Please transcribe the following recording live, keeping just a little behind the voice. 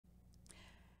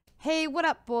Hey, what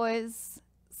up, boys?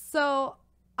 So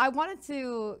I wanted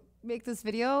to make this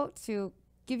video to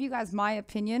give you guys my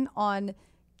opinion on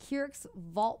Keyric's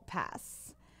Vault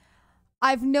Pass.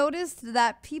 I've noticed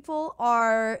that people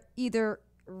are either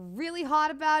really hot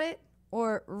about it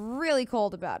or really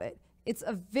cold about it. It's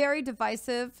a very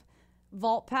divisive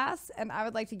Vault Pass, and I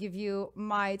would like to give you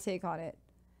my take on it.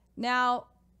 Now,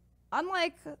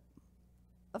 unlike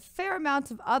a fair amount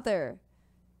of other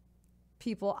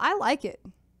people, I like it.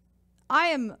 I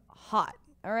am hot,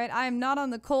 all right? I am not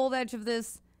on the cold edge of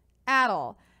this at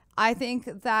all. I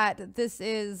think that this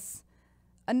is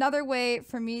another way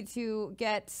for me to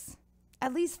get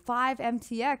at least 5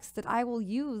 MTX that I will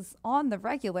use on the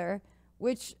regular,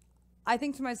 which I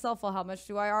think to myself, well, how much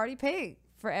do I already pay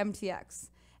for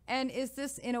MTX? And is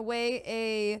this in a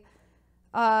way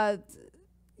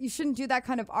you shouldn't do that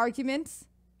kind of argument?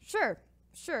 Sure.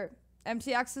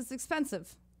 MTX is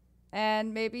expensive.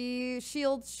 And maybe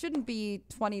shields shouldn't be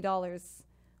 $20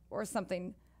 or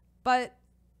something. But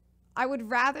I would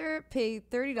rather pay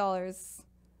 $30,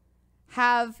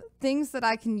 have things that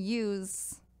I can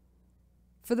use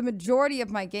for the majority of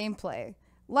my gameplay.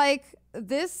 Like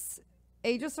this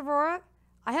Aegis Aurora,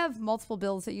 I have multiple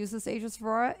builds that use this Aegis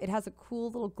Aurora. It has a cool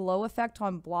little glow effect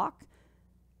on block.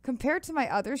 Compared to my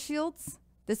other shields,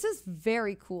 this is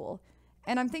very cool.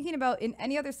 And I'm thinking about in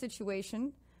any other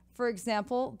situation, for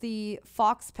example, the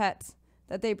Fox Pet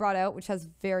that they brought out, which has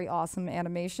very awesome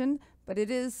animation, but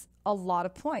it is a lot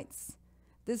of points.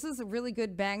 This is a really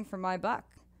good bang for my buck.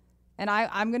 And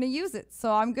I'm going to use it,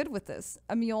 so I'm good with this.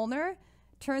 A Mjolnir,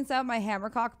 turns out my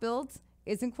Hammercock build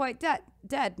isn't quite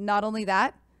dead. Not only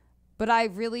that, but I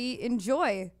really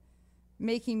enjoy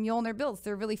making Mjolnir builds.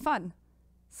 They're really fun.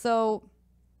 So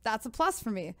that's a plus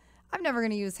for me. I'm never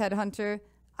going to use Headhunter.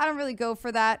 I don't really go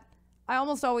for that. I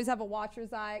almost always have a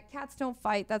Watcher's Eye. Cats don't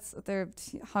fight. They're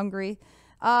hungry.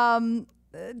 Dying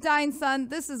Sun,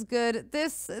 this is good.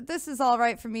 This is all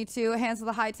right for me too. Hands of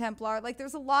the High Templar. Like,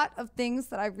 there's a lot of things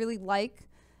that I really like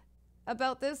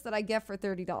about this that I get for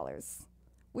 $30,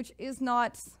 which is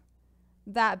not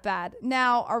that bad.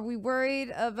 Now, are we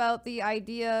worried about the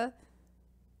idea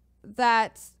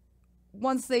that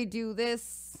once they do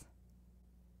this,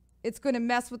 it's going to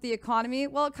mess with the economy?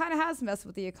 Well, it kind of has messed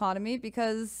with the economy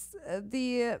because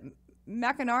the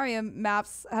Machinarium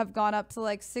maps have gone up to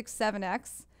like 6,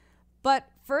 7x. But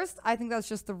first, I think that's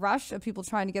just the rush of people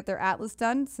trying to get their Atlas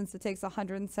done, since it takes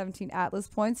 117 Atlas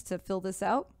points to fill this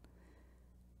out.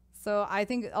 So I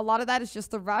think a lot of that is just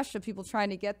the rush of people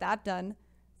trying to get that done.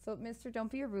 So, mister,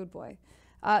 don't be a rude boy.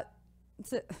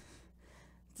 To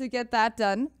get that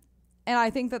done. And I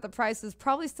think that the price is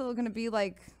probably still going to be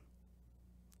like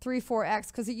 3, 4x,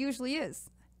 because it usually is.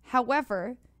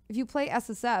 However, if you play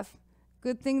SSF,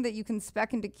 good thing that you can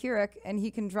spec into Keyric and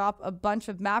he can drop a bunch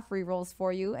of map rerolls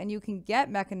for you and you can get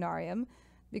Machinarium,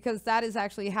 because that is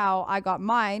actually how I got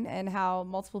mine and how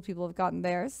multiple people have gotten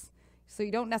theirs. So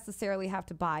you don't necessarily have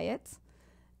to buy it.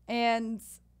 And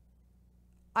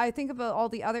I think about all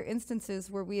the other instances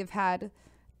where we have had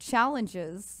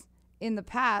challenges in the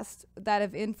past that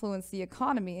have influenced the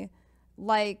economy,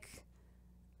 like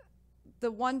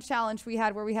the one challenge we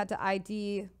had where we had to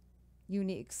ID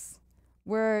uniques,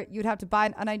 where you'd have to buy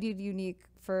an unID'd unique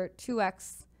for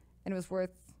 2x and it was worth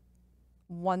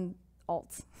 1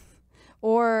 alt.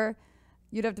 Or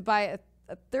you'd have to buy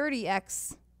a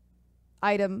 30x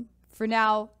item for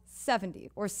now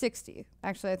 70 or 60.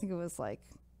 Actually, I think it was like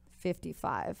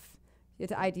 55. You had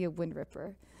to ID a Wind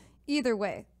Ripper. Either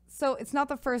way. So it's not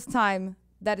the first time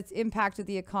that it's impacted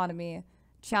the economy,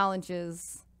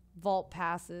 challenges, vault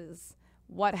passes,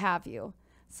 what have you.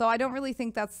 So I don't really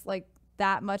think that's like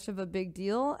that much of a big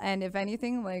deal. And if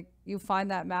anything, like, you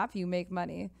find that map, you make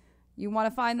money. You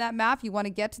want to find that map, you want to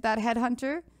get to that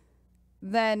Headhunter,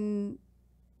 then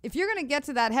if you're going to get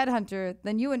to that Headhunter,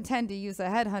 then you intend to use a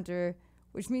Headhunter,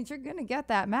 which means you're going to get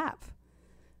that map.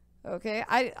 Okay,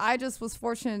 I just was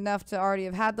fortunate enough to already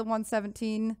have had the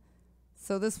 117,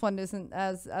 so this one isn't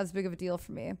as big of a deal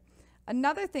for me.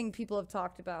 Another thing people have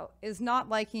talked about is not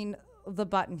liking the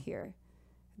button here.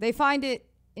 They find it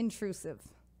intrusive.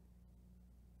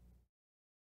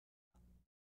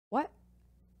 What?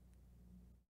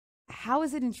 How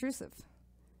is it intrusive?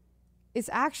 It's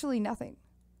actually nothing.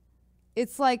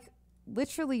 It's like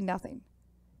literally nothing.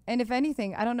 And if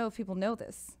anything, I don't know if people know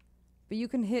this, but you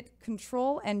can hit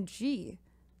Control and G.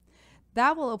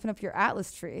 That will open up your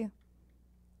Atlas tree.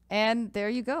 And there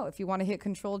you go. If you want to hit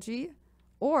Control G,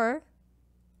 or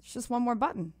it's just one more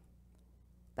button.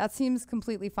 That seems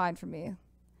completely fine for me.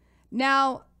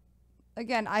 Now,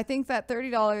 again, I think that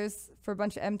 $30 for a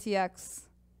bunch of MTX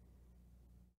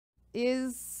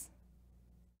is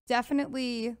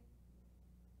definitely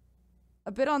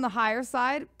a bit on the higher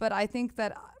side, but I think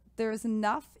that there's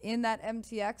enough in that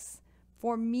MTX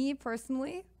for me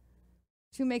personally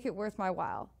to make it worth my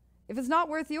while. If it's not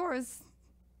worth yours,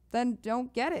 then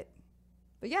don't get it.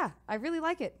 But yeah, I really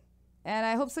like it. And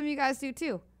I hope some of you guys do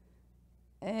too.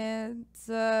 And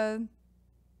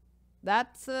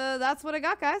that's what I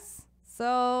got, guys.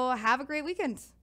 So have a great weekend.